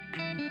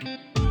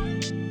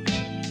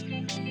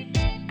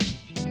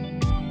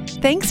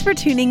Thanks for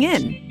tuning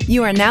in.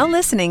 You are now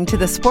listening to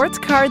the Sports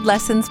Card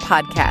Lessons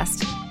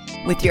Podcast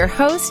with your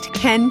host,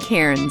 Ken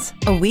Cairns,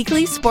 a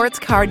weekly sports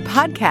card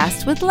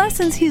podcast with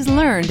lessons he's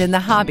learned in the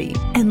hobby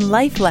and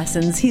life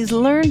lessons he's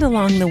learned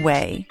along the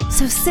way.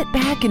 So sit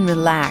back and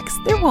relax.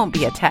 There won't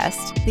be a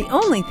test. The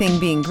only thing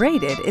being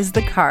graded is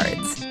the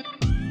cards.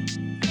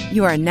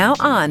 You are now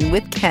on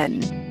with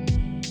Ken.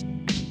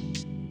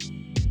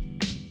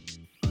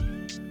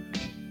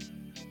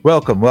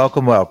 Welcome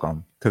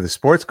to the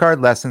Sports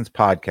Card Lessons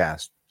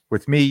Podcast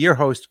with me, your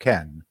host,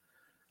 Ken.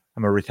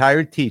 I'm a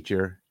retired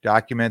teacher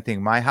documenting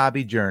my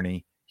hobby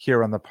journey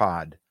here on the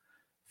pod,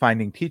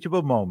 finding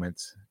teachable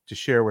moments to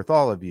share with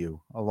all of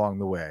you along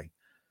the way.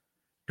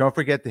 Don't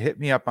forget to hit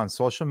me up on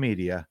social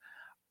media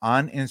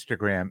on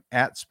Instagram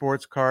at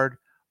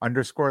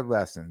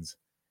sportscard_lessons.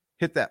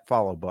 Hit that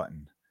follow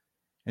button.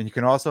 And you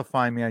can also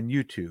find me on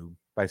YouTube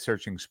by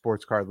searching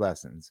Sports Card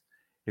Lessons.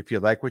 If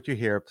you like what you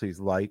hear, please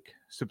like,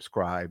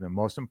 subscribe, and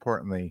most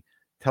importantly,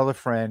 tell a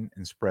friend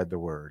and spread the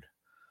word.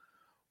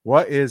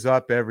 What is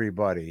up,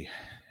 everybody?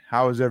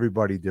 How is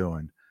everybody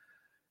doing?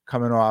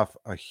 Coming off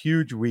a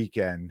huge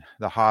weekend,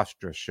 the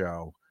Hofstra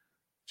show.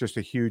 Just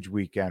a huge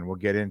weekend. We'll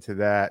get into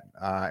that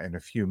in a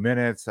few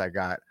minutes. I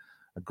got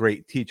a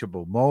great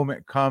teachable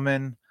moment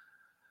coming.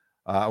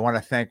 I want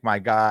to thank my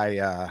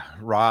guy,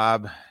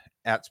 Rob,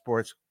 at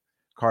Sports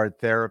Card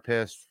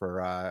Therapist,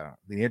 for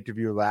the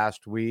interview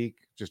last week.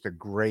 Just a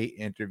great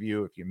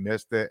interview. If you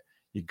missed it,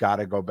 you got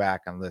to go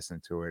back and listen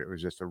to it. It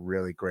was just a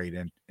really great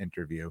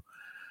interview.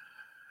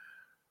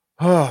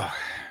 Oh,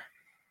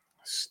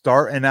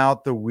 starting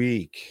out the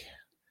week,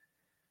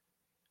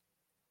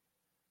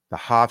 the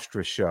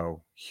Hofstra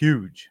show,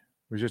 huge.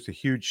 It was just a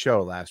huge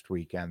show last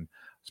weekend.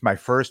 It's my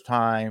first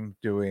time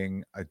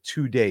doing a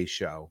 2-day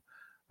show.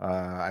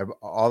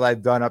 All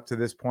I've done up to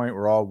this point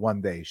were all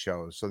 1-day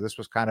shows. So this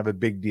was kind of a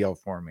big deal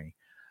for me.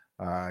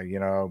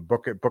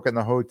 Booking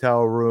the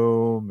hotel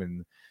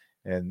room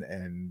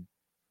and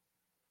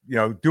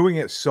doing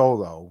it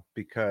solo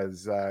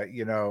because,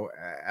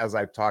 as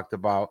I've talked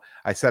about,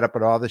 I set up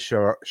at all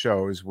the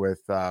shows with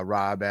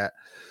Rob at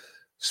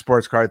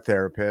Sports Card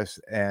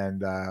Therapist,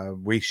 and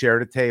we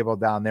shared a table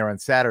down there on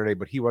Saturday,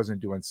 but he wasn't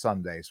doing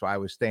Sunday. So I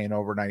was staying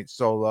overnight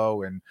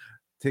solo and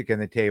taking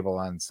the table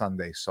on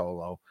Sunday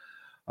solo.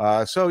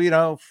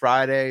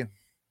 Friday,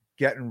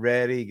 getting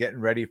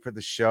ready for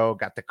the show,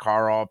 got the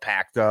car all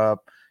packed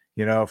up,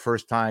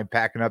 first time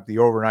packing up the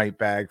overnight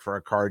bag for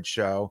a card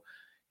show.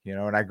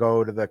 And I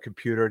go to the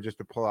computer just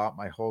to pull out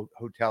my whole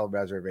hotel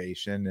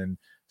reservation, and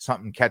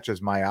something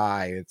catches my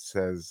eye. It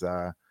says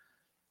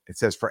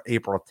for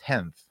April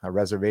 10th, a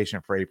reservation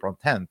for April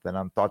 10th. And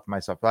I'm thought to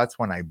myself, well, that's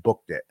when I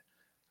booked it.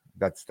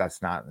 That's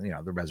not,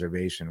 the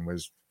reservation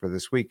was for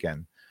this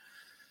weekend.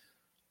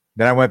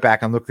 Then I went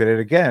back and looked at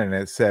it again, and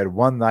it said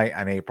one night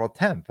on April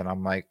 10th. And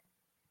I'm like,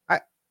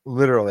 I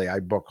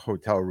book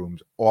hotel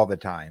rooms all the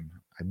time.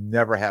 I've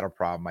never had a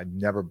problem. I've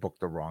never booked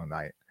the wrong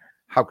night.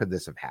 How could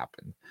this have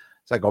happened?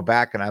 So I go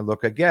back and I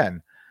look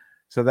again.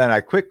 So then I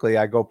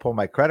go pull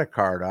my credit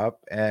card up,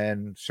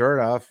 and sure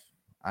enough,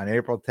 on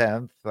April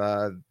 10th,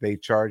 they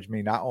charged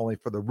me not only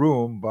for the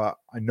room, but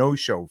a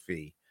no-show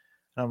fee.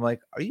 And I'm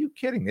like, are you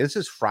kidding me? This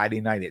is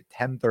Friday night at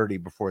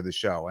 10:30 before the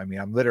show. I mean,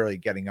 I'm literally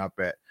getting up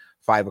at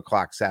 5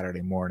 o'clock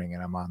Saturday morning,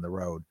 and I'm on the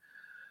road.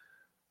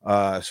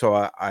 So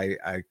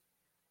I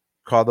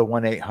call the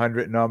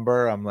 1-800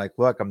 number. I'm like,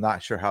 look, I'm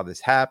not sure how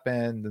this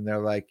happened. And they're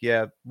like,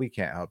 yeah, we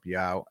can't help you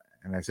out.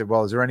 And I said,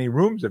 well, is there any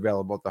rooms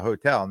available at the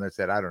hotel? And they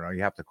said, I don't know.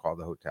 You have to call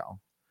the hotel.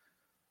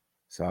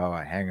 So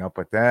I hang up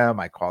with them.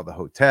 I call the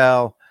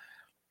hotel.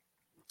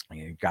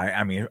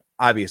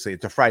 Obviously,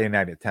 it's a Friday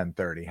night at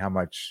 10:30. How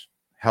much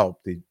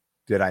help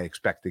did I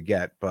expect to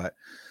get? But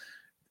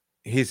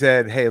he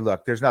said, hey,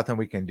 look, there's nothing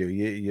we can do.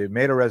 You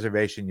made a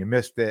reservation. You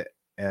missed it.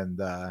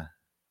 And I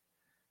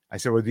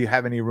said, well, do you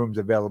have any rooms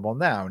available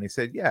now? And he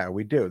said, yeah,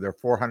 we do. They're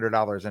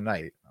 $400 a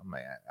night.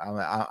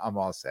 I'm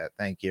all set.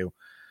 Thank you.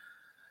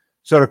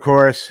 So, of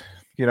course,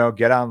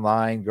 get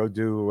online, go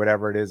do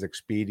whatever it is,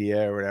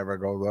 Expedia or whatever,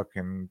 go look.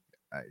 And,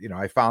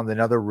 I found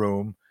another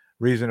room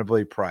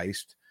reasonably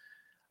priced.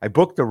 I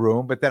booked the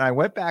room, but then I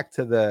went back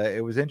to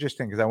it was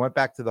interesting because I went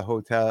back to the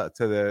hotel,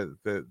 to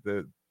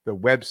the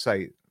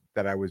website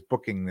that I was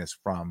booking this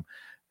from,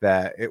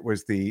 that it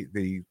was the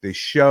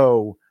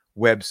show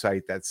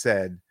website that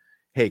said,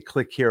 hey,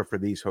 click here for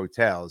these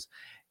hotels.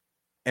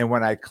 And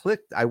when I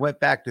clicked, I went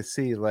back to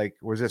see, like,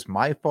 was this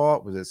my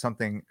fault? Was it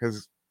something?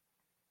 Because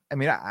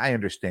I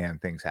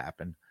understand things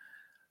happen.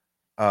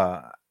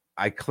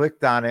 I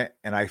clicked on it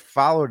and I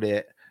followed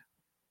it.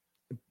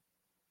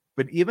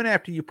 But even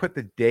after you put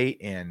the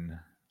date in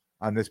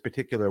on this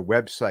particular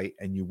website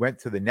and you went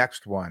to the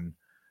next one,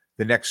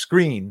 the next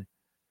screen,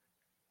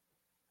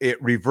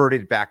 it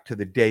reverted back to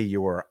the day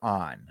you were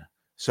on.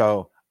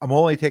 So I'm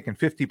only taking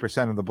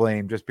 50% of the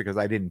blame just because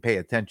I didn't pay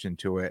attention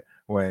to it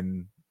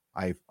when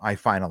I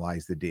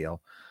finalized the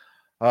deal.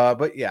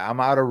 But yeah,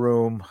 I'm out of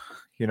room.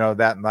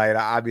 that night.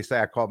 Obviously,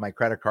 I called my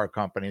credit card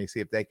company to see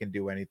if they can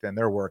do anything.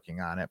 They're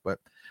working on it, but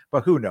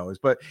who knows?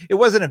 But it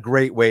wasn't a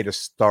great way to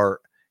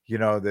start,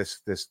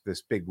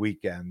 this big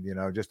weekend.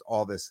 Just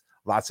all this,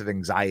 lots of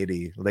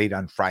anxiety late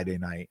on Friday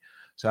night.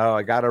 So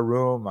I got a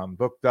room. I'm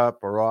booked up.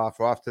 We're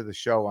off to the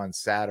show on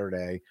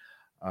Saturday.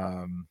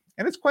 And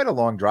it's quite a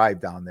long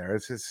drive down there.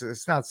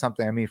 It's not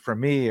something. I mean, for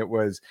me, it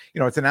was,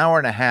 it's an hour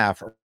and a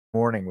half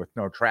morning with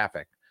no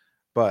traffic,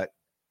 but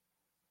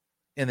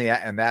in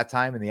that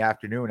time in the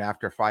afternoon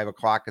after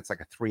 5:00, it's like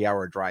a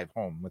 3-hour drive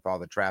home with all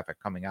the traffic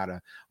coming out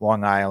of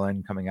Long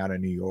Island, coming out of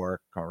New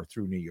York or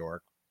through New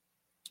York.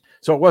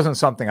 So it wasn't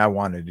something I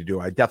wanted to do.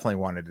 I definitely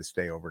wanted to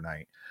stay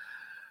overnight.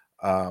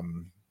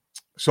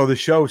 So the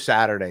show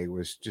Saturday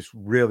was just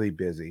really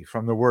busy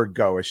from the word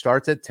go. It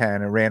starts at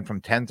 10. It ran from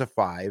 10 to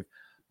 5.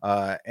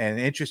 And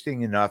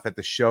interesting enough, at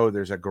the show,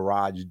 there's a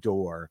garage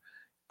door.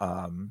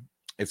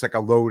 It's like a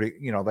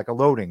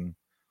loading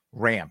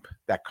ramp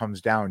that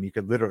comes down. You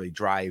could literally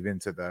drive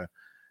into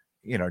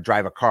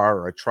drive a car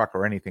or a truck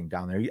or anything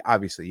down there.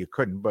 Obviously you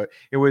couldn't, but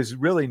it was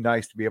really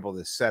nice to be able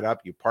to set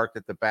up. You parked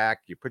at the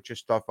back, you put your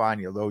stuff on,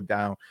 you load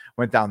down,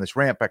 went down this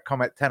ramp. But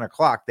come at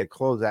 10:00, they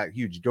close that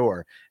huge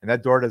door, and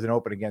that door doesn't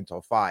open again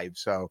until 5.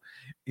 So,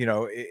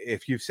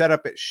 if you've set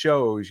up at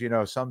shows,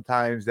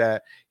 sometimes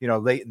that,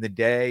 late in the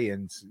day,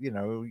 and,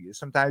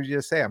 sometimes you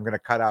just say, I'm going to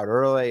cut out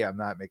early. I'm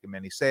not making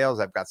many sales.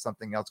 I've got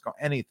something else going,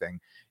 anything.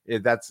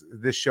 That's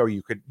this show.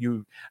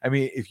 I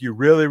mean, if you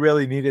really,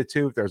 really needed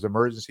to, if there's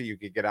emergency, you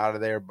could get out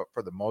of there. But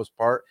for the most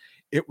part,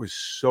 it was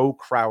so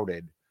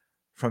crowded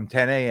from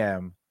 10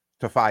 a.m.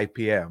 to 5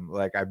 p.m.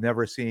 Like, I've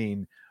never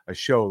seen a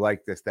show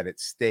like this, that it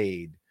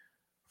stayed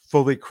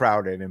fully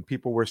crowded and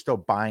people were still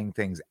buying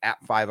things at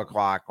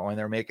 5:00 when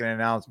they're making an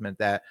announcement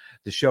that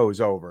the show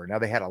is over. Now,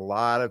 they had a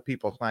lot of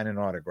people signing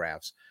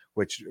autographs,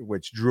 which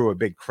drew a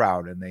big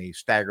crowd, and they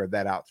staggered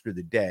that out through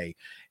the day.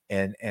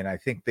 And I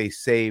think they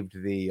saved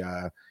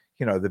the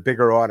the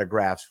bigger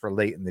autographs for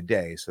late in the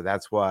day. So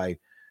that's why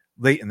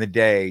late in the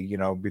day,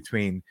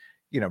 between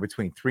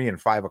 3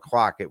 and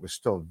 5:00, it was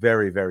still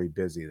very, very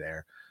busy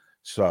there.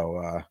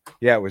 So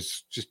it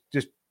was just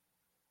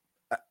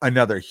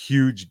another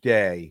huge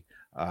day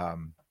at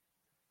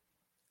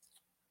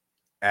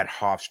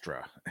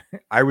Hofstra.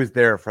 I was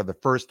there for the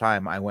first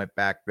time. I went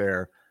back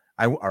there.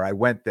 I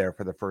went there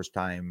for the first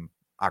time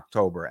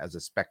October as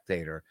a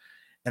spectator,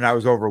 and I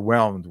was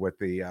overwhelmed with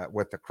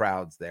the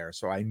crowds there.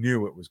 So I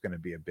knew it was going to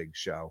be a big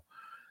show.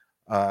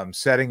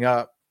 Setting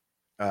up,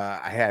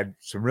 I had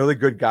some really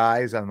good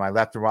guys on my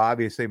left and right.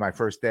 Obviously, my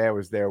first day I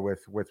was there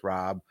with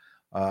Rob,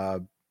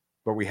 but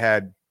we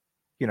had,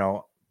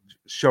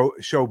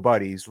 show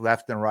buddies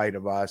left and right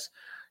of us.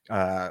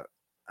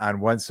 On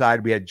one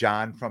side, we had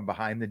John from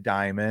Behind the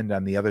Diamond.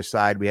 On the other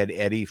side, we had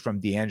Eddie from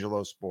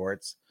D'Angelo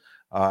Sports.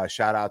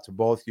 Shout out to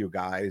both you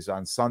guys.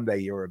 On Sunday,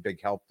 you were a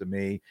big help to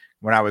me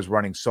when I was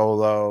running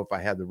solo. If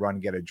I had to run,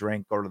 get a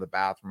drink, go to the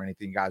bathroom or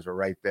anything, you guys were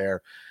right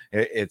there.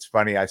 It's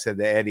funny. I said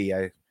to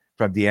Eddie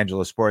from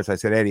D'Angelo Sports, I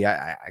said, Eddie,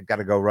 I got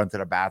to go run to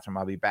the bathroom.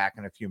 I'll be back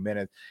in a few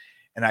minutes.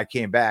 And I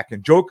came back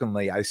and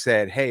jokingly, I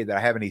said, hey, did I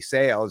have any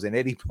sales? And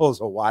Eddie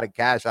pulls a wad of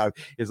cash out.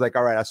 He's like,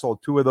 all right, I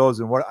sold 2 of those.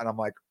 And I'm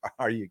like,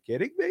 are you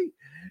kidding me?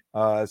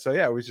 So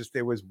yeah,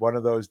 it was one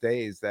of those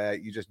days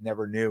that you just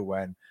never knew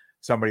when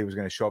somebody was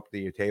going to show up to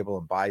your table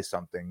and buy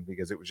something,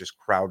 because it was just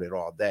crowded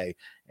all day.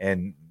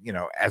 And,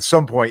 at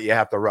some point you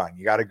have to run.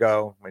 You got to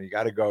go. When you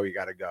got to go, you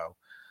got to go.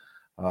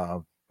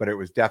 But it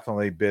was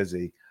definitely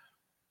busy.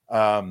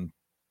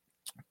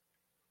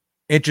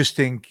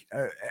 Interesting.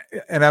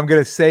 And I'm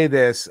going to say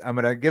this, I'm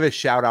going to give a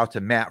shout out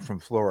to Matt from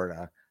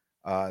Florida,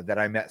 that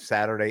I met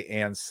Saturday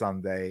and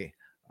Sunday.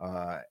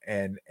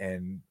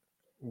 And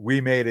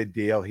we made a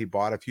deal. He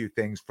bought a few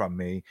things from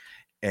me,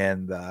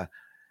 and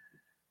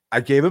I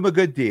gave him a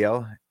good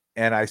deal.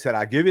 And I said,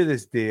 I'll give you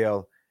this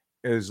deal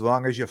as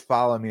long as you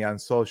follow me on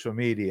social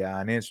media,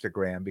 on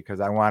Instagram,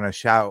 because I want to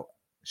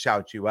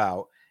shout you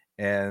out.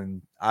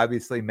 And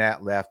obviously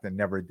Matt left and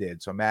never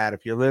did. So Matt,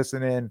 if you're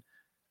listening,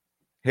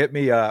 hit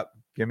me up,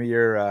 give me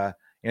your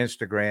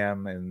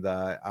Instagram, and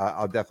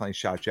I'll definitely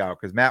shout you out,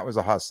 because Matt was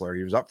a hustler.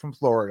 He was up from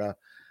Florida,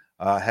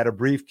 had a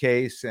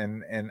briefcase,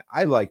 and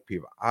I like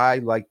people. I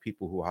like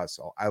people who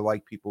hustle. I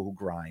like people who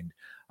grind.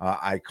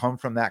 I come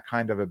from that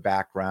kind of a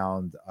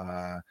background.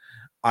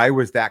 I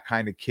was that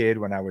kind of kid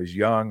when I was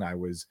young. I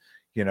was,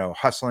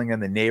 hustling in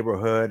the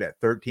neighborhood at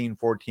 13,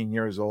 14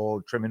 years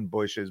old, trimming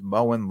bushes,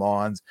 mowing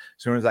lawns.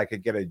 As soon as I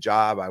could get a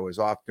job, I was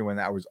off doing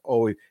that. I was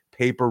always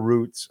paper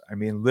routes. I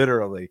mean,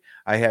 literally,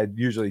 I had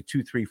usually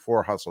 2, 3,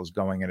 4 hustles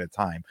going at a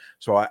time.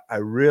 So I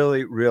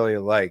really, really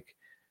like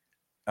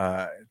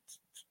to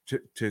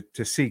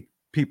see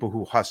people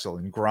who hustle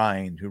and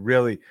grind, who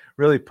really,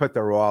 really put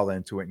their all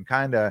into it and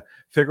kind of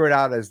figure it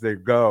out as they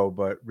go,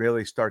 but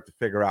really start to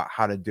figure out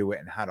how to do it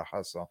and how to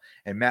hustle.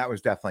 And Matt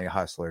was definitely a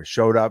hustler.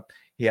 Showed up.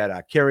 He had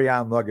a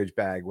carry-on luggage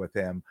bag with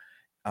him.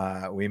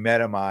 We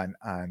met him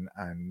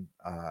on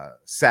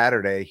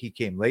Saturday. He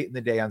came late in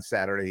the day on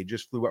Saturday. He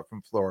just flew up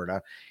from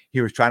Florida.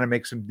 He was trying to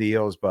make some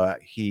deals,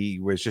 but he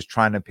was just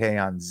trying to pay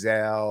on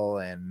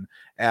Zelle and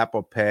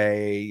Apple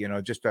Pay, and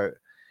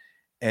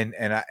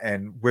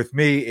with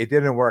me, it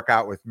didn't work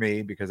out with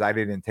me because I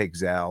didn't take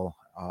Zelle.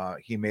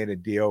 He made a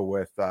deal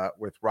with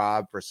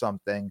Rob for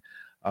something,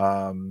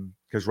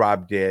 because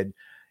Rob did.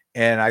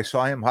 And I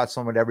saw him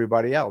hustling with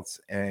everybody else,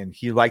 and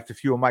he liked a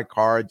few of my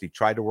cards. He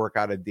tried to work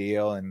out a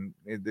deal, and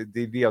the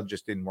deal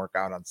just didn't work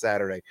out on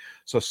Saturday.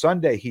 So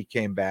Sunday he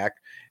came back,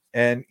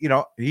 and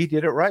he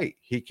did it right.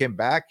 He came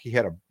back. He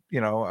had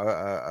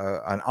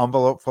an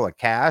envelope full of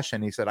cash,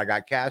 and he said, "I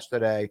got cash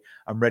today.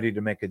 I'm ready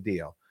to make a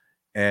deal."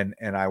 And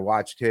I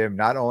watched him.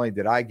 Not only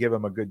did I give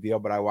him a good deal,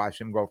 but I watched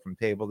him go from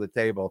table to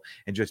table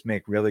and just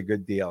make really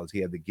good deals. He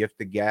had the gift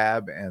of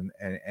gab,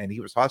 and he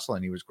was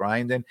hustling. He was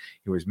grinding.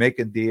 He was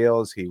making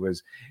deals. He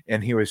was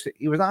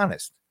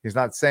honest. He's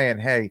not saying,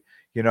 "Hey,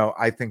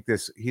 I think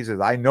this." He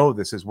says, "I know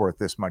this is worth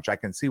this much. I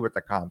can see what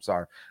the comps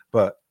are,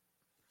 but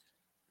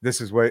this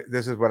is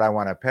what I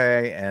want to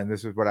pay, and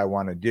this is what I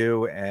want to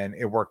do." And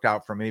it worked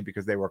out for me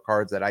because they were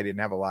cards that I didn't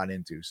have a lot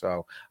into.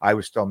 So I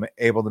was still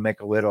able to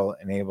make a little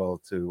and able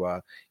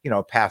to,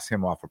 pass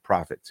him off a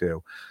profit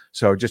too.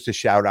 So just a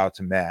shout out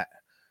to Matt.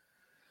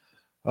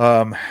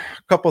 A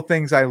couple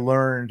things I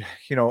learned,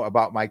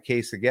 about my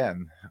case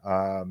again.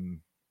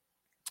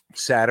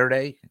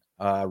 Saturday,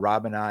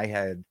 Rob and I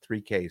had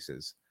 3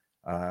 cases.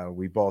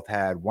 We both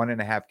had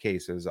 1.5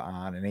 cases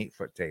on an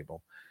 8-foot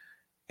table.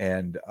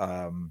 And,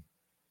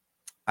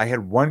 I had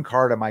one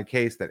card on my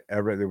case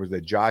there was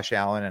a Josh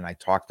Allen, and I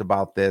talked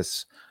about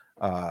this,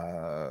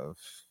 I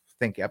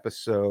think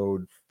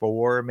episode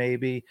 4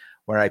 maybe,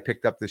 where I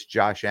picked up this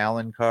Josh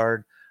Allen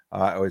card.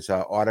 It was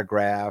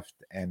autographed,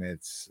 and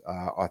it's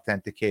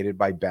authenticated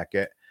by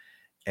Beckett,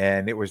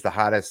 and it was the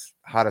hottest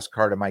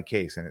card in my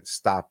case, and it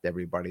stopped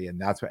everybody, and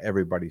that's what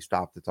everybody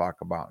stopped to talk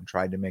about and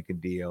tried to make a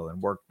deal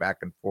and work back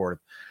and forth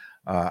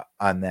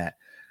on that.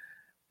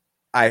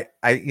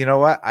 You know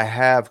what? I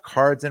have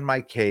cards in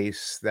my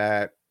case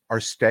that are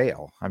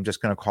stale. I'm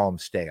just going to call them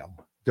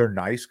stale. They're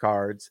nice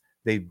cards.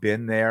 They've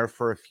been there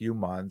for a few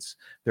months.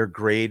 They're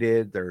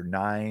graded. They're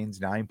 9s,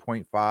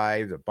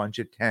 9.5s, a bunch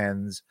of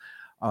 10s.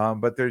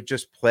 But they're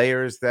just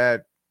players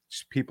that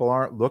people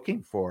aren't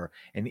looking for.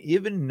 And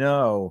even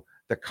though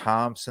the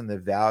comps and the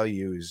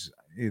values,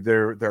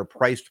 they're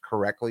priced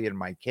correctly in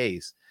my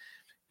case,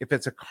 if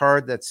it's a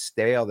card that's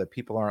stale that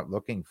people aren't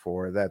looking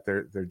for, that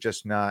they're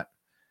just not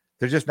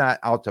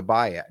out to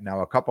buy it.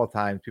 Now, a couple of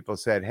times people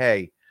said,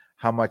 "Hey,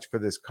 how much for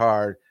this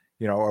card?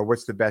 Or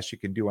what's the best you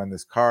can do on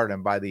this card?"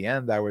 And by the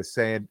end, I was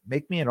saying,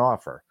 "Make me an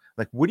offer.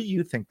 Like, what do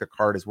you think the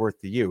card is worth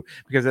to you?"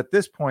 Because at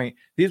this point,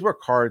 these were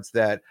cards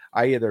that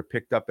I either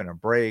picked up in a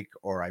break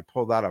or I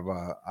pulled out of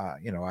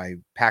I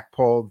pack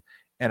pulled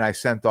and I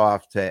sent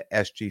off to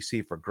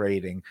SGC for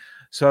grading.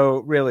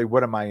 So really,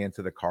 what am I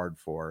into the card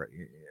for?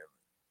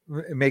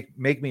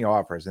 Make me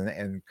offers.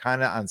 And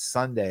kind of on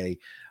Saturday,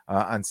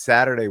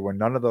 when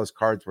none of those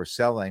cards were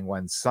selling,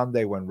 when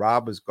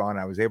Rob was gone,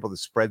 I was able to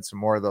spread some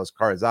more of those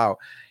cards out.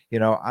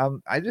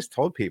 I just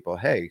told people,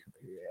 "Hey,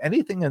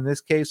 anything in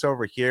this case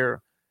over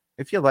here,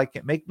 if you like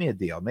it, make me a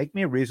deal, make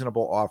me a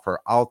reasonable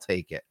offer. I'll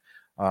take it."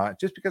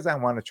 Just because I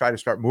want to try to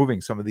start moving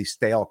some of these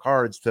stale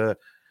cards to,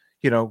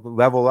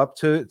 level up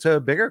to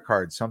bigger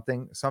cards,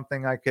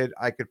 something I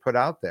could put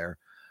out there.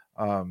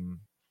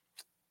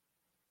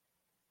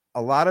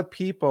 A lot of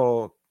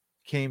people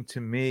came to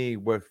me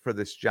for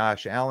this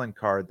Josh Allen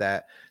card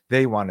that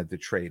they wanted to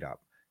trade up.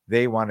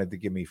 They wanted to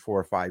give me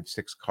 4, 5,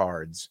 6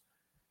 cards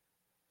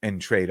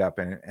and trade up.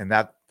 And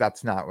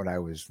that's not what I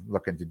was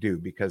looking to do,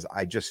 because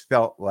I just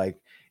felt like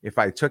if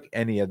I took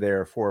any of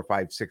their 4,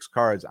 5, 6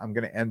 cards, I'm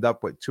going to end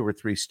up with 2 or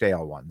 3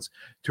 stale ones,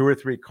 2 or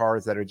 3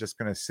 cards that are just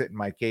going to sit in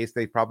my case.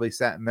 They probably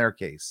sat in their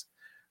case,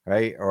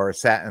 right? Or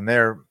sat in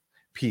their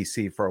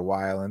PC for a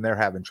while, and they're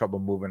having trouble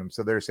moving them.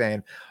 So they're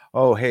saying,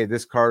 "Oh, hey,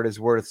 this card is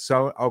worth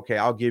so, okay,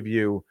 I'll give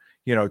you,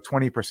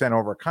 20%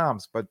 over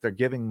comps," but they're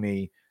giving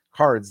me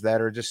cards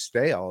that are just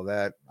stale,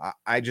 that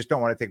I just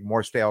don't want to take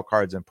more stale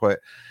cards and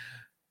put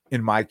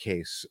in my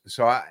case.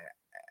 So I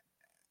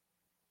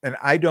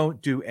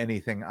don't do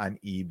anything on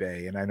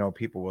eBay. And I know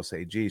people will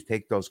say, "Geez,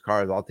 take those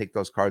cards. I'll take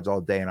those cards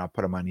all day and I'll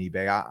put them on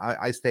eBay."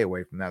 I stay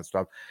away from that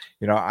stuff.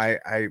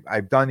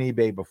 I've done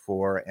eBay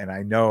before, and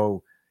I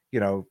know,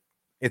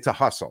 it's a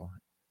hustle.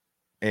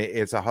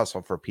 It's a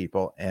hustle for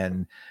people.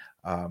 And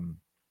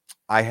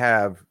I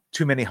have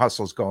too many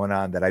hustles going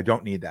on that I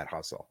don't need that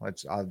hustle.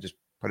 I'll just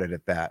put it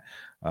at that.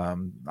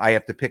 I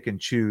have to pick and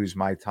choose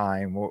my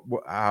time,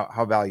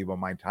 how valuable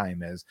my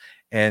time is.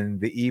 And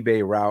the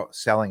eBay route,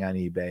 selling on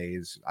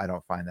eBay, I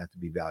don't find that to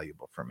be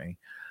valuable for me.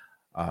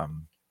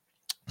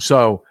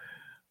 So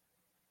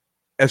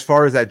as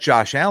far as that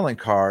Josh Allen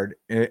card,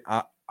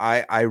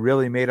 I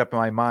really made up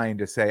my mind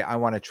to say, I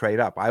want to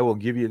trade up. I will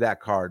give you that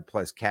card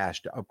plus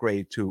cash to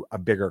upgrade to a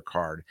bigger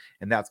card.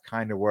 And that's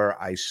kind of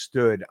where I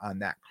stood on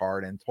that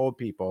card and told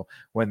people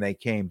when they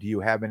came, do you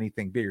have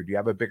anything bigger? Do you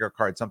have a bigger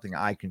card, something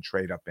I can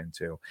trade up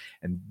into?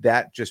 And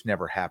that just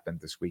never happened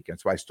this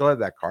weekend. So I still have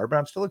that card, but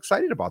I'm still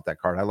excited about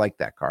that card. I like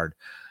that card.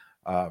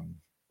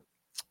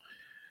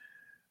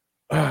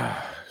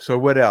 So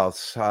what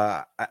else?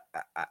 I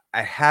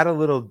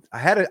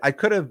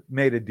could have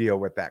made a deal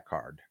with that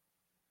card.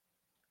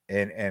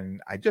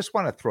 And I just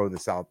want to throw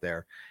this out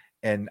there.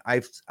 And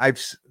I've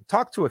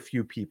talked to a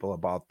few people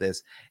about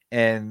this,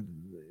 and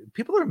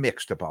people are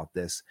mixed about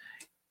this.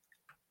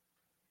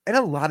 And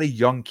a lot of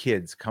young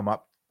kids come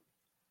up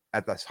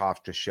at this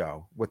Hofstra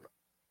show with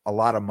a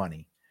lot of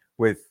money,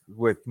 with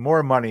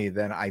more money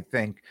than I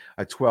think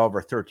a 12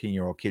 or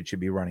 13-year-old kid should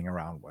be running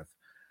around with,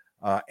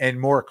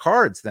 and more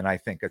cards than I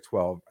think a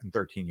 12 and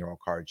 13-year-old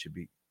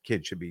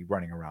kid should be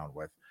running around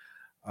with.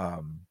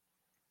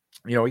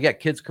 We got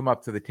kids come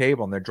up to the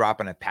table and they're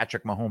dropping a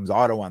Patrick Mahomes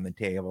auto on the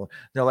table.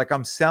 They're like,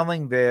 I'm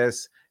selling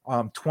this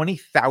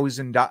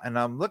 $20,000. And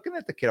I'm looking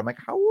at the kid. I'm like,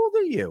 how old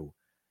are you?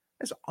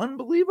 That's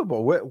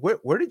unbelievable.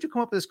 Where did you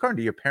come up with this card?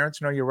 Do your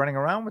parents know you're running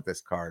around with this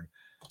card?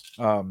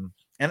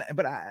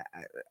 But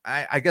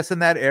I guess in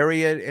that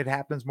area, it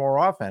happens more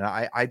often.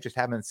 I just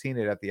haven't seen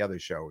it at the other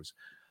shows.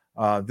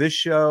 This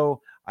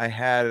show, I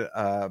had, it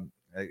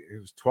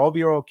was a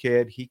 12-year-old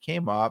kid. He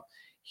came up.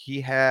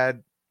 He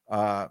had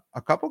a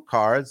couple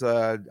cards,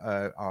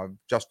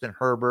 Justin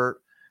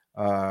Herbert,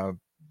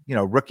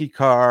 rookie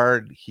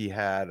card. He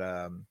had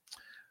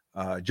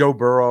Joe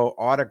Burrow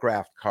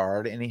autographed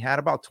card, and he had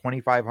about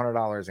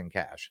 $2,500 in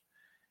cash.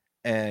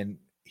 And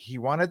he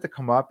wanted to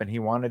come up and he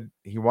wanted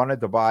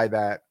to buy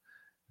that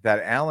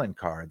Allen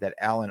card, that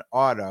Allen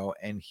auto,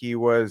 and he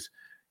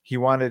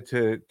wanted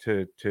to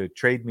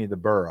trade me the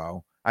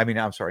Burrow. I mean,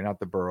 I'm sorry, not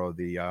the Burrow,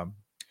 the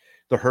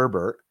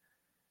Herbert,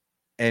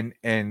 and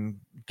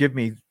give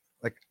me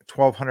like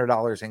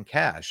 $1,200 in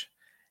cash.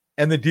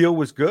 And the deal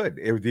was good.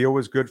 The deal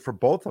was good for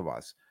both of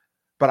us.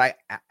 But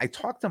I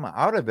talked him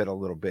out of it a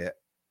little bit,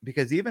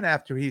 because even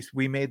after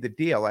we made the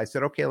deal, I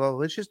said, okay, well,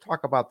 let's just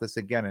talk about this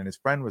again. And his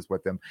friend was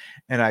with him.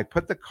 And I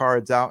put the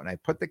cards out and I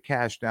put the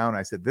cash down.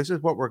 I said, this is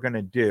what we're going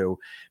to do.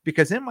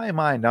 Because in my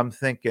mind, I'm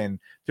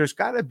thinking there's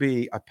got to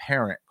be a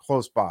parent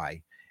close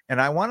by. And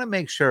I want to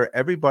make sure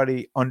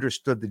everybody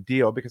understood the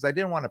deal, because I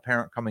didn't want a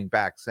parent coming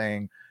back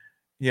saying,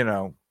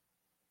 you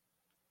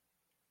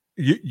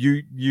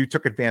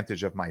took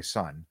advantage of my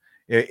son,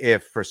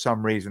 if for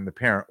some reason the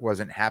parent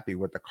wasn't happy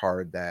with the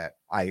card that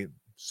I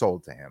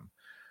sold to him.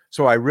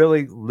 So I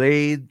really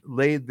laid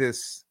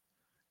this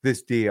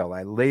deal.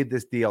 I laid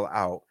this deal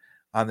out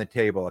on the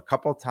table a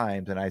couple of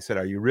times, and I said,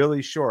 are you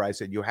really sure? I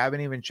said, you haven't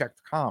even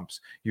checked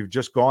comps. You've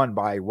just gone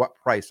by what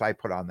price I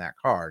put on that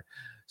card.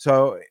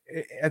 So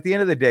at the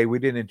end of the day, we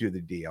didn't do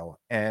the deal,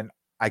 and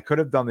I could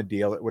have done the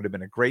deal. It would have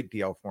been a great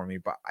deal for me,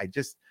 but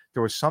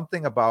there was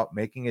something about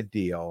making a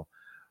deal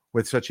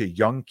with such a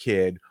young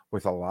kid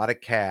with a lot of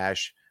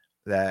cash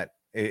that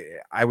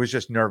I was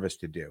just nervous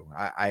to do.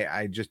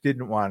 I just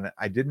didn't want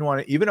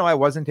to, even though I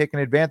wasn't taking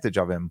advantage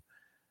of him,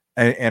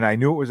 and I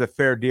knew it was a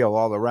fair deal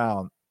all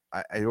around.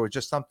 It was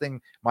just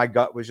something my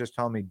gut was just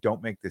telling me,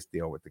 don't make this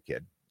deal with the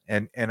kid.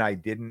 And I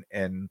didn't.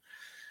 And,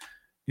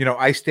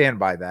 I stand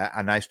by that,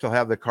 and I still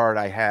have the card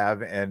I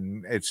have,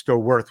 and it's still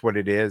worth what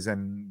it is.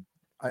 And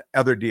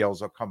other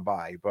deals will come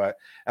by, but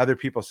other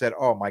people said,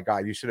 oh my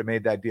God, you should have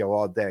made that deal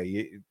all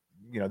day.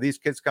 These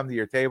kids come to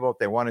your table. If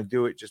they want to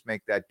do it, just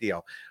make that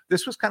deal.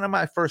 This was kind of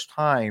my first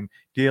time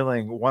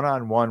dealing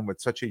one-on-one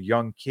with such a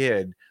young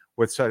kid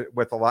with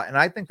a lot. And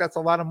I think that's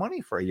a lot of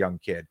money for a young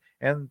kid,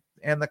 and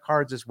the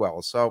cards as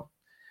well. So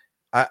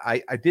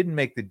I didn't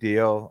make the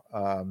deal.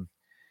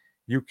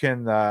 You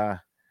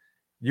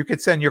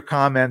could send your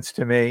comments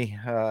to me,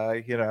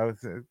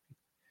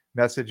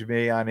 message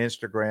me on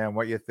Instagram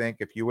what you think,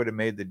 if you would have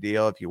made the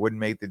deal, if you wouldn't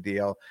make the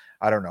deal.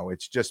 I don't know.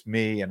 It's just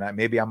me, and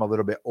maybe I'm a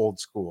little bit old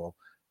school,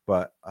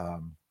 but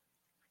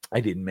I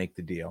didn't make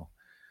the deal.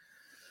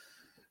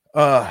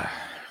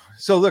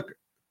 So look,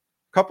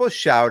 a couple of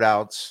shout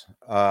outs.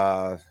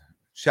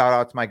 Shout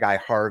out to my guy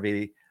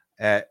Harvey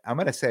at, I'm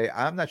going to say,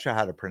 I'm not sure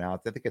how to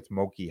pronounce it. I think it's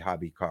Moki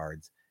Hobby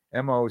Cards,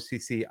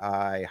 Mocci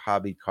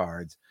Hobby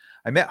Cards.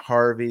 I met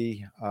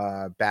Harvey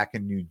back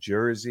in New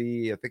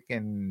Jersey, I think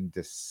in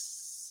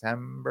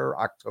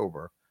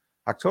October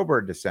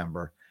or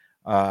December.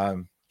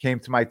 Came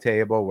to my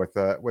table with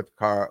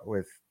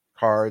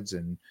cards,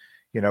 and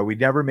we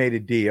never made a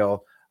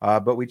deal,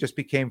 but we just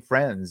became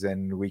friends,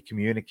 and we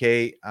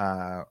communicate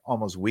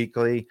almost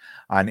weekly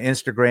on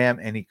Instagram.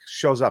 And he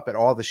shows up at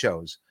all the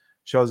shows.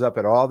 I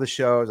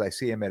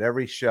see him at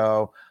every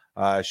show.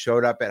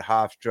 Showed up at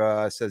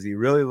Hofstra, says he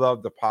really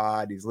loved the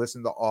pod. He's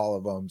listened to all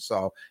of them.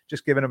 So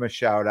just giving him a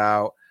shout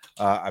out.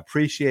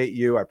 Appreciate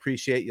you. I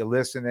appreciate you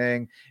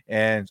listening,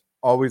 and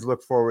always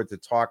look forward to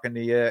talking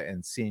to you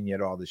and seeing you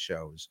at all the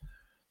shows.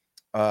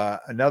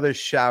 Another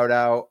shout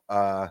out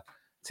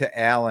to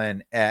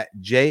Alan at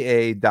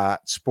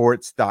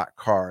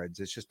ja.sports.cards.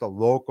 It's just a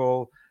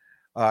local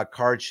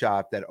card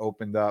shop that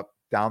opened up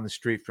down the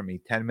street from me,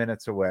 10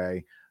 minutes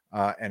away.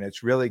 And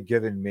it's really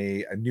given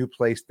me a new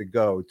place to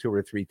go 2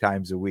 or 3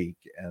 times a week.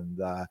 And,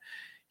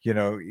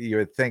 you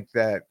would think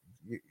that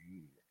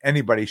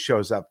anybody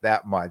shows up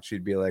that much,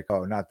 you'd be like,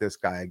 oh, not this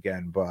guy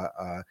again. But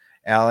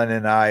Alan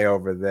and I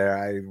over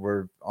there,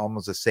 we're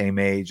almost the same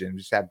age and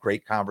just have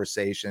great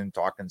conversation,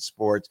 talking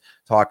sports,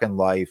 talking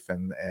life.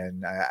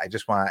 And I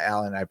just want to,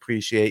 Alan, I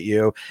appreciate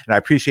you. And I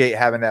appreciate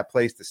having that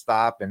place to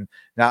stop and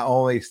not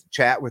only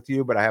chat with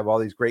you, but I have all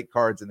these great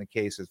cards in the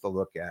cases to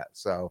look at.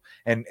 So,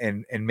 and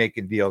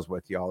making deals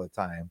with you all the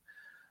time.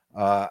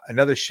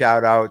 Another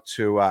shout out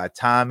to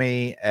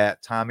Tommy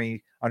at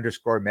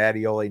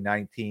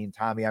Tommy_Mattioli19.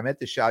 Tommy, I meant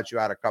to shout you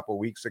out a couple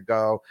weeks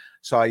ago.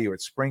 Saw you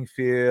at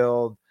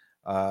Springfield,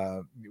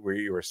 where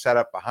you were set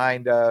up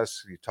behind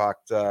us. You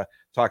talked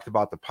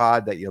about the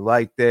pod, that you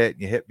liked it.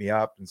 You hit me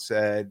up and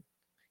said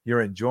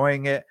you're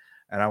enjoying it.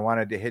 And I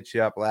wanted to hit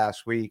you up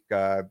last week.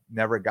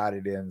 Never got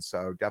it in.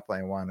 So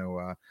definitely want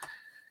to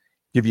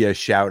give you a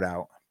shout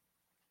out.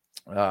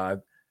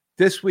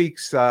 This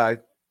week's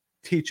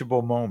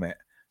teachable moment.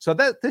 So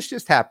this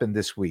just happened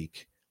this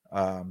week.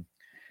 I'm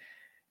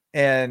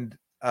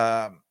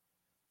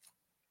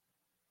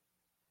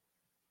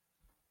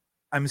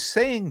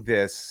saying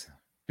this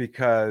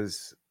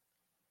because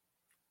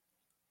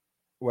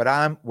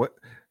the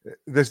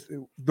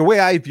way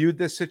I viewed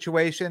this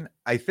situation,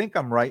 I think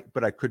I'm right,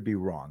 but I could be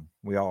wrong.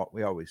 We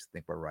always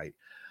think we're right.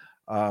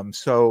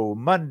 So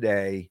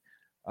Monday,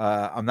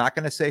 I'm not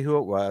going to say who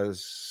it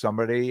was.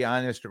 Somebody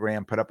on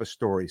Instagram put up a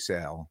story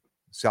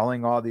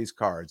selling all these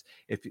cards.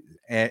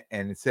 And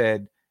it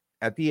said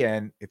at the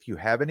end, if you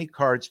have any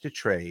cards to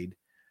trade,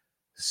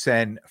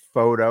 send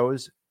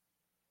photos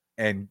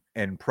and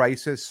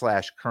prices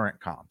 / current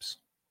comps.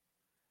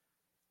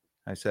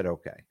 I said,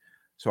 okay.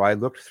 So I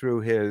looked through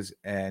his,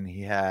 and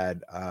he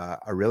had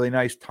a really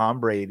nice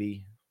Tom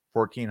Brady,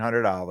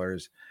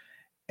 $1,400,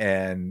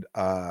 and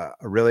a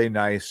really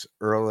nice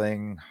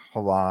Erling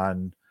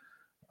Haaland.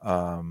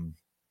 I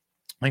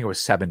think it was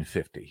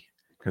 $750.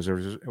 Because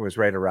it was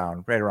right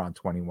around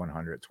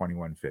 2,100,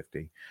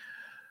 2,150.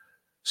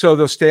 So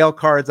those stale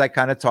cards I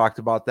kind of talked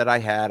about that I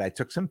had, I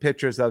took some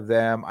pictures of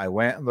them. I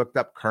went and looked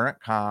up current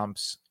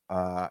comps,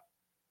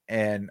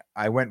 and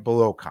I went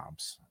below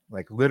comps.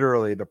 Like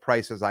literally the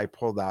prices I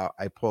pulled out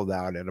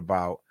at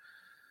about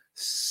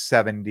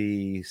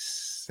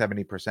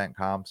 70%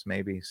 comps,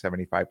 maybe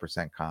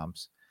 75%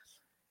 comps.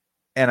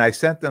 And I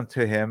sent them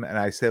to him and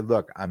I said,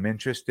 look, I'm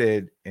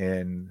interested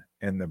in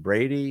the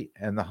Brady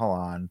and the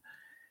Haaland.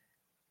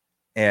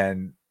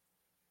 And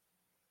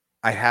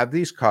I have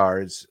these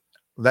cards.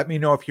 Let me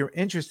know if you're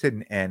interested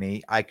in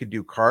any. I could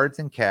do cards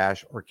and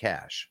cash or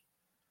cash.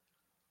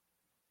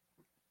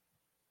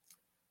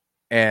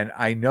 And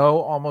I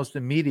know almost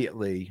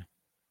immediately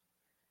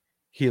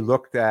he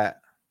looked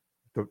at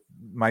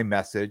my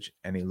message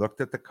and he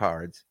looked at the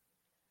cards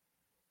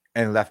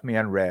and left me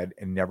unread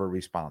and never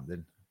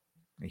responded.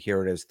 And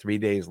here it is 3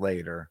 days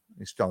later.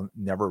 He still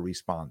never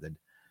responded.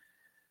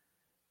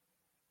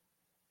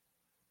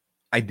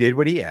 I did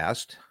what he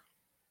asked.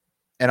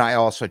 And I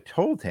also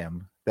told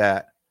him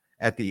that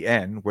at the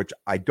end, which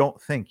I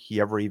don't think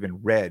he ever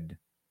even read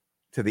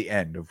to the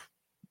end of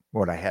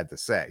what I had to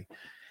say.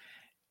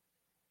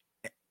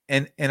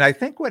 And I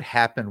think what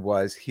happened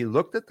was he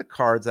looked at the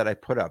cards that I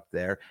put up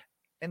there,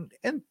 and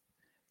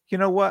you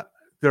know what?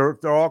 They're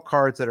all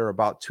cards that are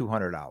about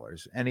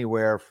 $200,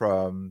 anywhere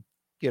from,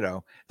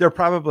 they're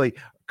probably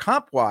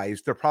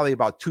comp-wise, they're probably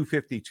about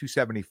 $250,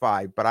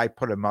 $275, but I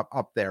put them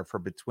up there for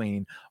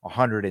between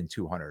 $100 and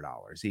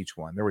 $200 each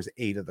one. There was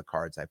 8 of the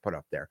cards I put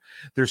up there.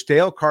 They're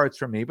stale cards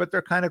for me, but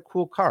they're kind of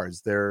cool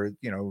cards. They're,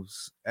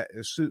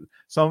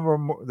 some of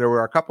them, there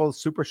were a couple of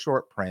super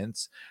short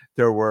prints.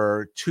 There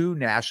were 2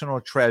 National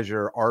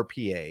Treasure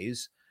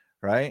RPAs,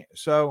 right?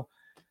 So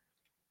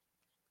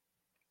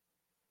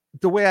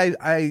the way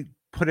I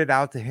put it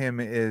out to him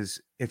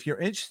is, if you're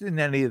interested in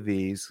any of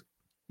these,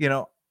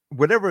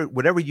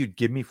 whatever you'd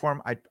give me for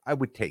them, I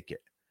would take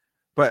it.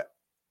 But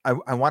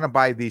I want to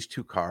buy these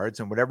 2 cards,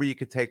 and whatever you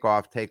could take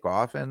off,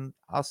 and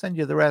I'll send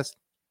you the rest.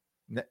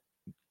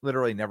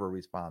 Literally never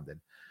responded.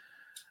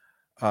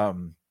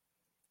 And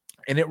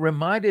it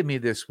reminded me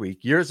this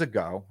week, years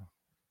ago,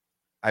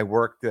 I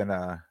worked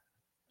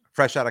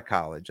fresh out of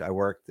college, I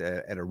worked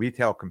at a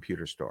retail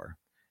computer store.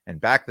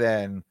 And back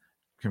then,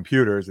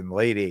 computers in the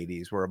late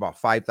 80s were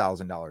about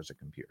 $5,000 a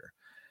computer.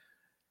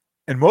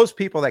 And most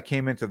people that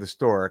came into the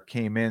store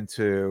came in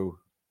to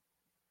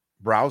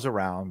browse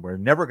around, were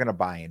never going to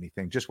buy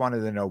anything, just wanted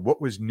to know what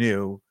was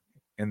new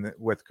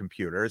with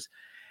computers.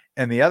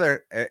 And the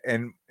other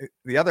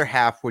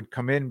half would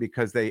come in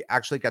because they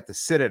actually got to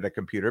sit at a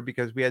computer,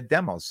 because we had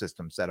demo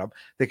systems set up.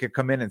 They could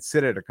come in and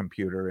sit at a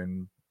computer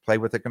and play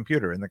with a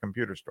computer in the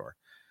computer store.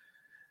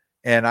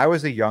 And I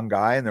was a young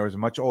guy, and there was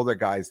much older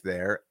guys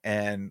there.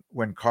 And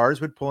when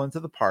cars would pull into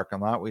the parking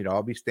lot, we'd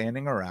all be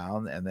standing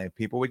around, and then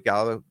people would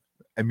gather.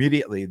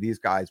 Immediately, these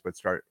guys would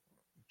start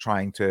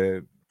trying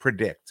to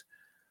predict.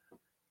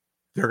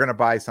 They're going to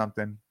buy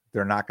something.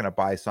 they're not going to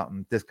buy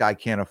something. This guy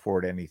can't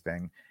afford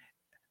anything.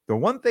 The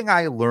one thing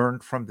I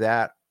learned from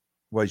that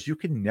was you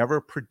can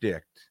never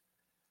predict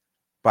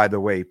by the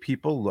way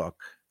people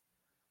look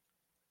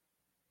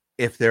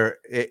if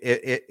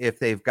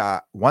they've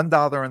got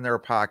 $1 in their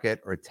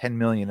pocket or 10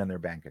 million in their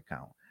bank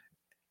account.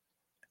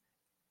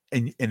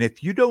 And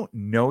if you don't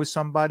know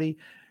somebody,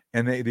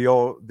 and the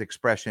old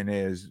expression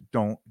is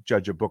don't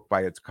judge a book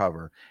by its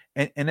cover.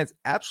 And it's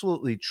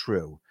absolutely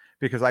true,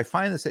 because I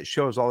find this at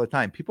shows all the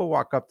time. People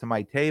walk up to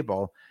my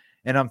table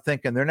and I'm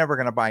thinking they're never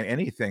going to buy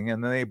anything.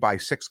 And then they buy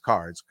 6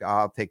 cards.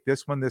 I'll take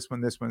this one, this one,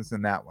 this one,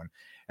 and that one.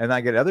 And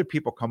I get other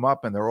people come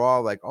up and they're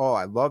all like, oh,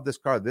 I love this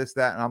card, this,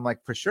 that. And I'm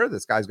like, for sure,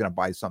 this guy's going to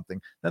buy something.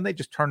 Then they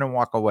just turn and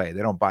walk away.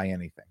 They don't buy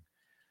anything.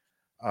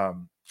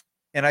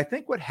 And I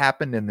think what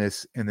happened in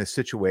this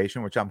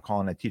situation, which I'm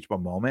calling a teachable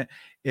moment,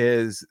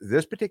 is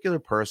this particular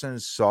person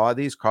saw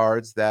these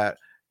cards that,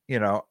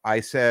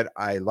 I said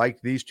I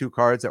liked these 2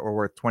 cards that were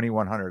worth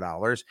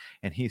 $2,100,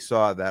 and he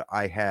saw that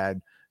I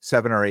had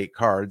 7 or 8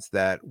 cards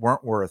that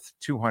weren't worth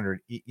 $200,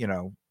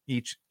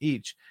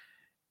 each,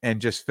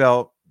 and just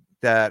felt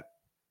that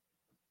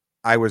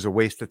I was a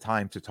waste of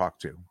time to talk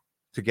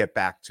to get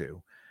back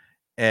to,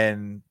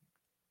 and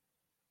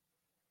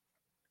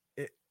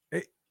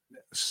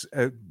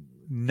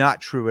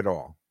not true at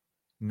all.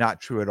 Not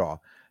true at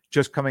all.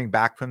 Just coming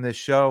back from this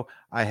show,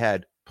 I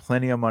had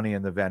plenty of money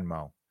in the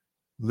Venmo.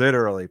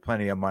 Literally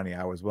plenty of money.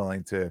 I was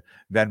willing to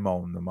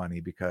Venmo him the money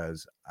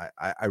because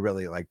I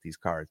really like these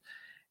cards.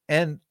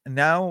 And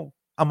now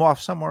I'm off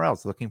somewhere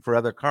else looking for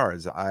other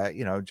cards. I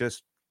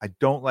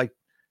don't like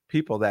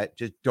people that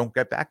just don't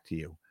get back to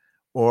you,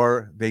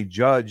 or they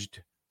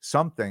judged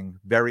something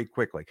very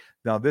quickly.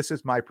 Now, this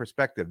is my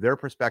perspective. Their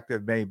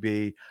perspective may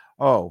be,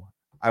 oh,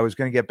 I was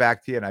going to get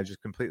back to you and I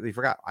just completely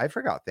forgot. I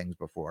forgot things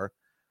before.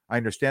 I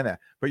understand that.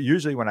 But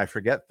usually when I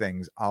forget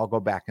things, I'll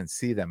go back and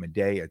see them a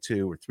day or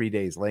 2 or 3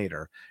 days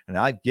later. And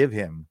I had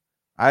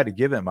to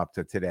give him up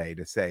to today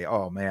to say,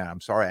 oh man,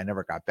 I'm sorry, I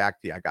never got back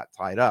to you. I got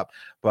tied up,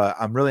 but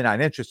I'm really not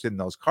interested in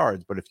those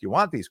cards. But if you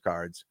want these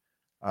cards,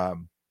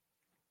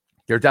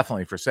 they're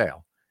definitely for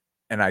sale.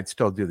 And I'd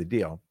still do the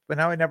deal. But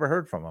now I never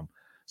heard from him.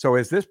 So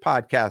as this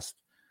podcast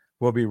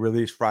will be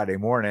released Friday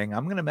morning,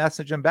 I'm going to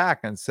message him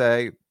back and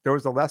say, there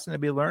was a lesson to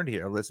be learned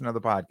here. Listen to the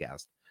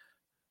podcast.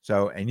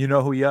 So, and you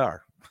know who you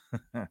are.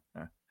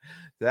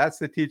 That's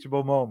the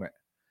teachable moment.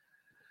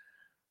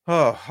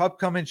 Oh,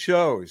 upcoming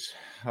shows.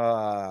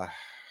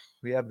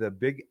 We have the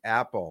Big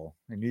Apple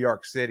in New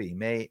York City,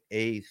 May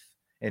 8th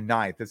and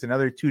 9th. It's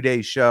another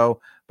 2-day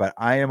show, but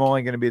I am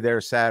only going to be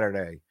there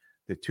Saturday.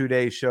 The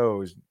 2-day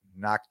shows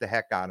knocked the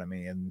heck out of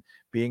me. And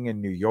being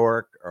in New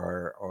York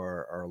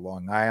or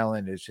Long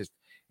Island,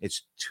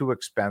 it's too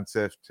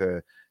expensive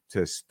to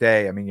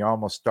stay. I mean, you're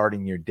almost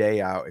starting your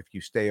day out if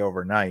you stay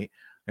overnight.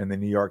 And the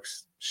New York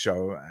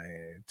show,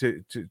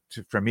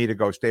 for me to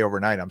go stay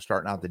overnight, I'm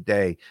starting out the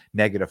day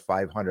negative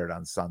 500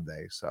 on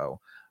Sunday. So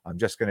I'm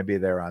just going to be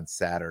there on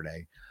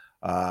Saturday.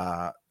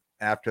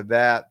 After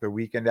that, the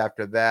weekend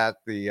after that,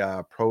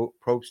 the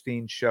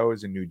Probstein show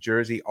is in New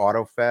Jersey,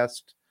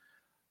 AutoFest.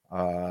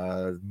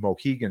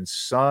 Mohegan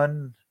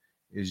Sun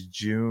is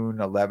June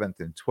 11th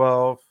and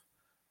 12th.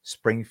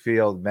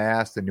 Springfield,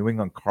 Mass. The New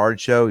England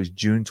Card Show is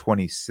June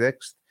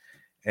 26th.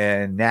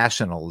 And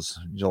Nationals,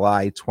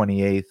 July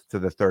 28th to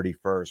the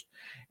 31st.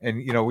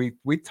 And,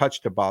 we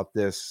touched about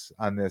this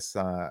on this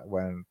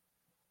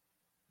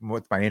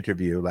with my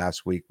interview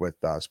last week with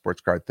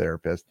Sports Card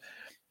Therapist.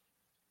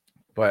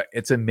 But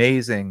it's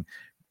amazing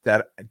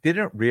that I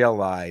didn't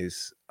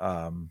realize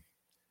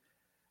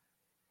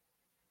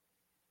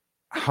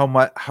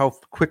how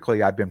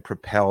quickly I've been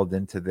propelled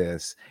into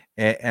this.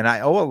 And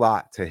I owe a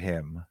lot to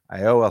him.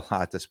 I owe a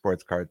lot to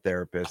Sports Card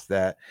Therapist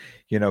that,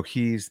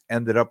 he's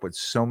ended up with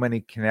so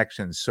many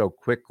connections so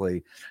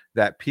quickly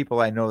that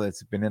people I know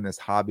that's been in this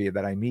hobby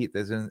that I meet,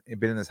 that's been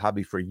in this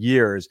hobby for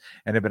years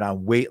and have been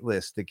on wait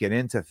lists to get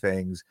into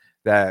things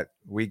that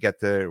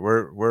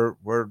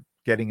we're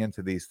getting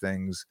into these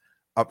things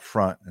up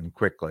front and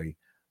quickly,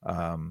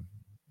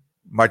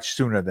 much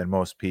sooner than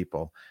most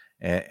people.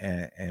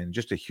 And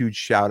just a huge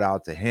shout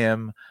out to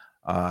him,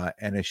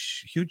 and a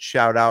huge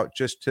shout out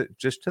just to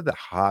the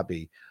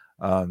hobby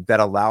that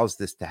allows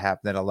this to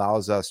happen. That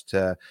allows us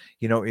to,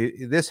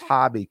 this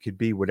hobby could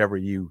be whatever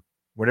you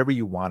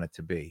want it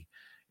to be.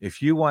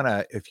 If you want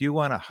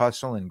to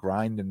hustle and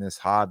grind in this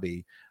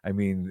hobby, I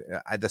mean,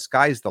 the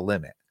sky's the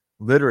limit.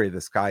 Literally, the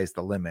sky's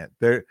the limit.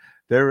 There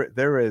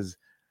is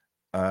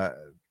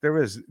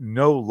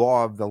no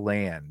law of the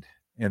land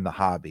in the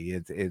hobby.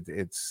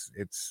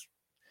 It's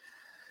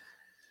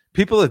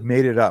people have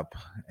made it up,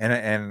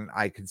 and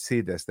I can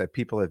see this, that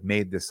people have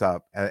made this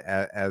up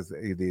as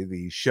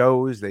the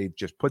shows. They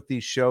just put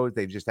these shows.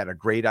 They just had a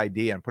great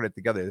idea and put it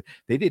together.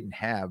 They didn't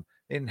have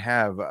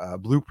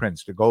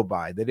blueprints to go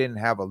by. They didn't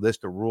have a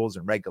list of rules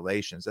and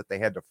regulations that they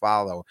had to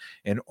follow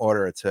in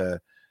order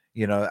to,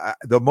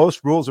 The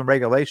most rules and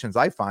regulations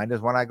I find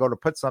is when I go to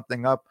put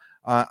something up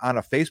on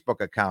a Facebook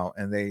account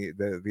and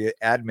the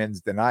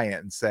admins deny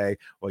it and say,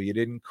 well, you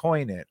didn't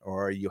coin it,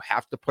 or you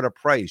have to put a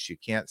price. You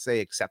can't say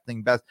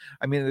accepting best.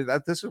 I mean,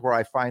 this is where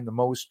I find the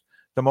most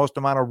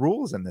amount of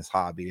rules in this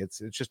hobby. It's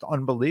just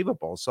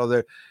unbelievable. So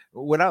there,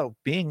 without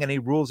being any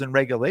rules and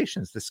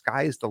regulations, the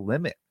sky is the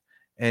limit.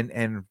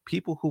 And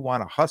people who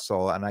want to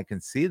hustle, and I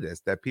can see this,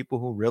 that people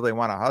who really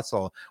want to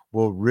hustle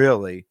will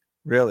really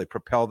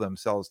propel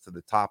themselves to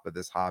the top of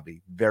this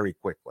hobby very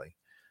quickly.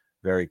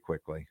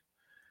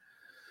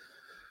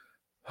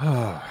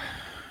 All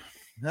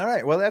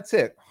right. Well, that's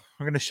it.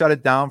 We're going to shut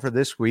it down for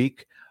this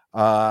week.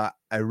 I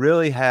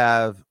really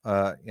have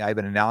I have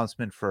an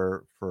announcement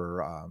for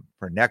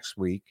next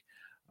week.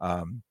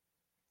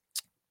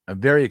 I'm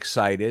very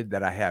excited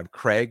that I have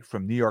Craig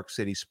from New York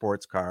City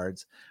Sports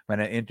Cards. I'm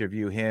going to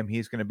interview him.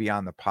 He's going to be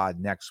on the pod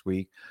next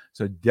week.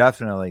 So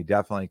definitely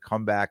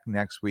come back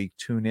next week.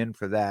 Tune in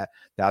for that.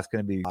 That's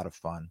going to be a lot of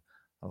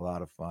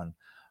fun.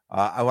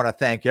 I want to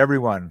thank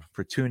everyone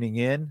for tuning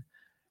in.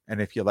 And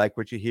if you like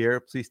what you hear,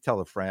 please tell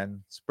a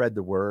friend, spread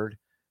the word.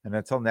 And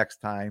until next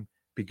time,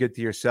 be good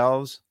to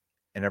yourselves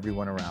and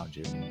everyone around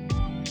you.